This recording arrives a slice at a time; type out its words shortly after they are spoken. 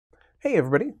Hey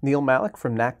everybody, Neil Malik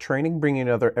from Knack Training bringing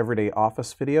another everyday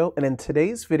office video. And in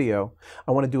today's video,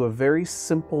 I want to do a very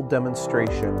simple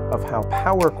demonstration of how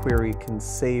Power Query can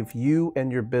save you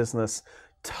and your business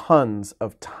tons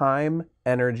of time,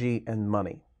 energy, and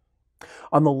money.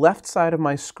 On the left side of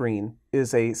my screen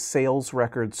is a sales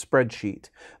record spreadsheet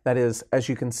that is, as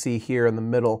you can see here in the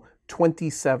middle,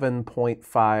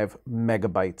 27.5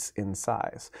 megabytes in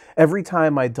size. Every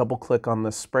time I double click on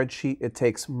this spreadsheet, it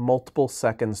takes multiple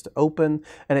seconds to open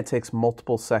and it takes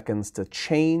multiple seconds to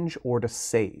change or to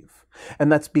save.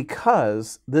 And that's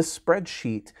because this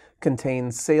spreadsheet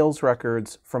contains sales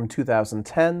records from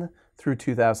 2010 through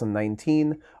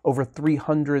 2019, over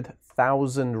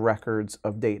 300,000 records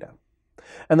of data.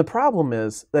 And the problem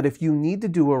is that if you need to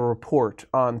do a report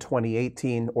on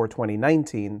 2018 or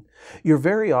 2019, you're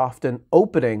very often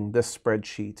opening this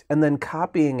spreadsheet and then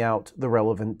copying out the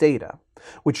relevant data,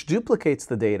 which duplicates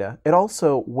the data. It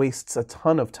also wastes a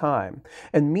ton of time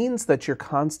and means that you're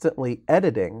constantly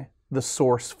editing the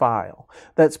source file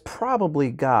that's probably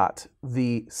got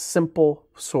the simple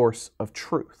source of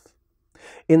truth.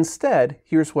 Instead,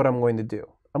 here's what I'm going to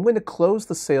do. I'm going to close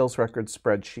the sales record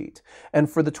spreadsheet,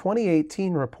 and for the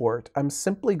 2018 report, I'm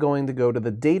simply going to go to the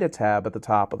Data tab at the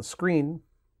top of the screen,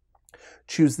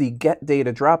 choose the Get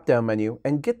Data drop-down menu,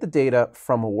 and get the data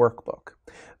from a workbook.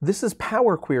 This is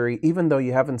Power Query, even though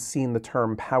you haven't seen the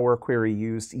term Power Query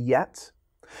used yet.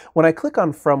 When I click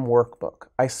on From Workbook,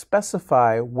 I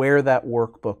specify where that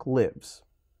workbook lives.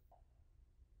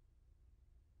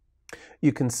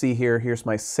 You can see here, here's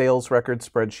my sales record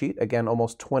spreadsheet, again,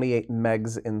 almost 28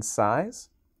 megs in size.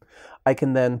 I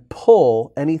can then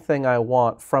pull anything I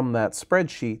want from that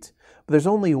spreadsheet, but there's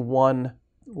only one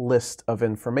list of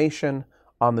information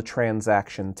on the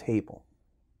transaction table.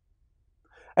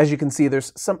 As you can see,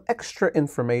 there's some extra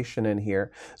information in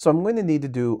here, so I'm going to need to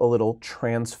do a little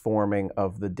transforming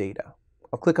of the data.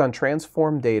 I'll click on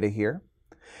Transform Data here,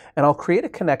 and I'll create a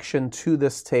connection to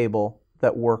this table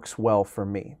that works well for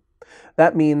me.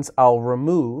 That means I'll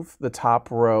remove the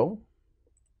top row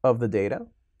of the data,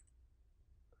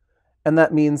 and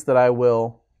that means that I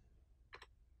will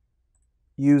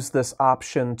use this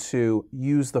option to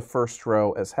use the first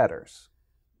row as headers.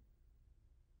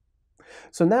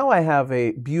 So now I have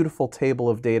a beautiful table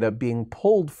of data being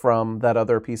pulled from that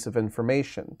other piece of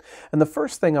information. And the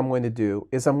first thing I'm going to do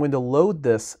is I'm going to load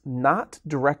this not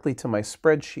directly to my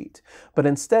spreadsheet, but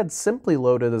instead simply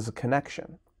load it as a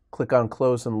connection. Click on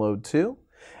Close and Load To,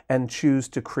 and choose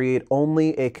to create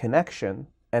only a connection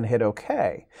and hit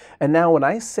OK. And now when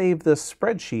I save this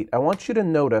spreadsheet, I want you to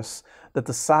notice that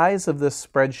the size of this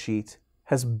spreadsheet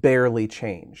has barely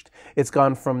changed. It's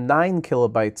gone from 9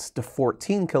 kilobytes to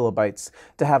 14 kilobytes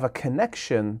to have a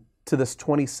connection to this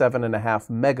 27.5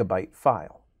 megabyte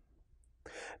file.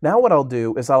 Now what I'll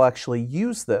do is I'll actually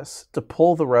use this to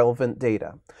pull the relevant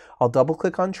data. I'll double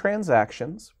click on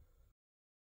Transactions.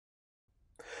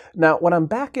 Now, when I'm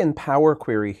back in Power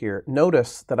Query here,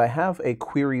 notice that I have a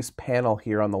Queries panel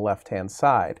here on the left-hand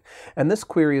side, and this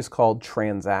query is called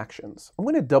Transactions. I'm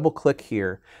going to double-click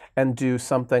here and do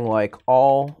something like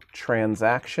All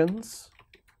Transactions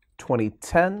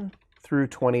 2010 through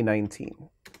 2019,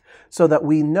 so that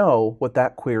we know what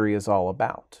that query is all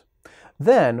about.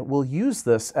 Then we'll use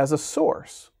this as a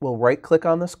source. We'll right-click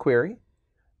on this query,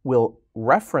 we'll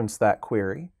reference that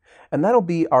query, and that'll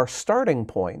be our starting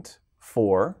point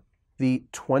for the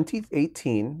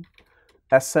 2018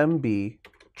 SMB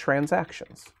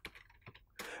transactions,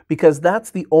 because that's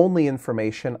the only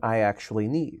information I actually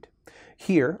need.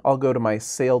 Here, I'll go to my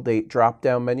Sale Date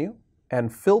drop-down menu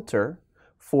and filter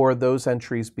for those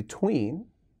entries between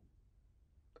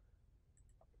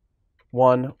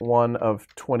 1/1 of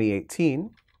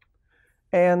 2018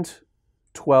 and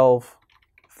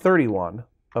 12/31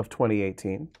 of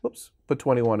 2018. Whoops, put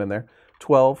 21 in there.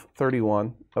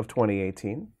 12/31 of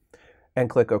 2018, and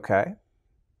click OK.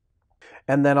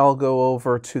 And then I'll go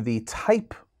over to the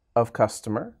type of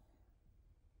customer,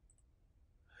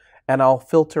 and I'll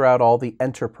filter out all the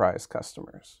enterprise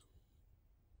customers.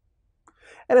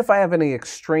 And if I have any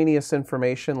extraneous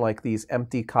information like these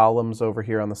empty columns over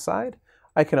here on the side,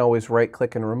 I can always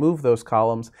right-click and remove those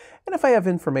columns. And if I have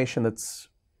information that's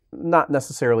not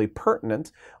necessarily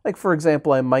pertinent, like for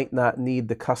example, I might not need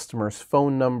the customer's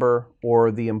phone number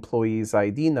or the employee's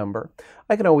ID number,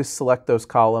 I can always select those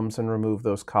columns and remove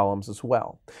those columns as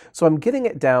well. So I'm getting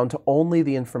it down to only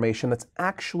the information that's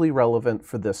actually relevant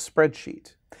for this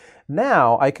spreadsheet.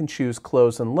 Now I can choose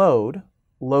Close and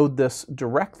Load this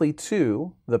directly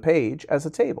to the page as a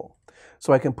table.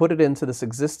 So I can put it into this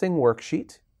existing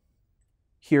worksheet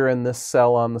here in this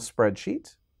cell on the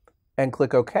spreadsheet, and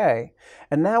click OK.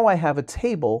 And now I have a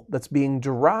table that's being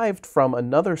derived from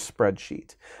another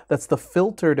spreadsheet. That's the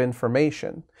filtered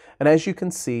information. And as you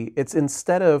can see, it's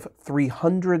instead of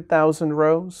 300,000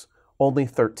 rows, only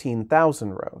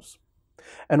 13,000 rows.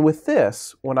 And with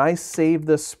this, when I save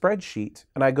this spreadsheet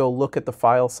and I go look at the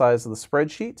file size of the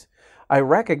spreadsheet, I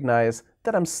recognize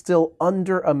that I'm still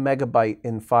under a megabyte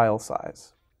in file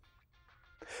size.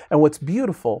 And what's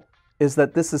beautiful is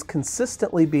that this is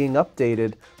consistently being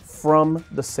updated from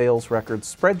the sales record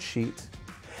spreadsheet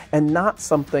and not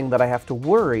something that I have to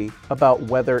worry about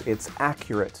whether it's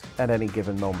accurate at any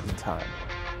given moment in time.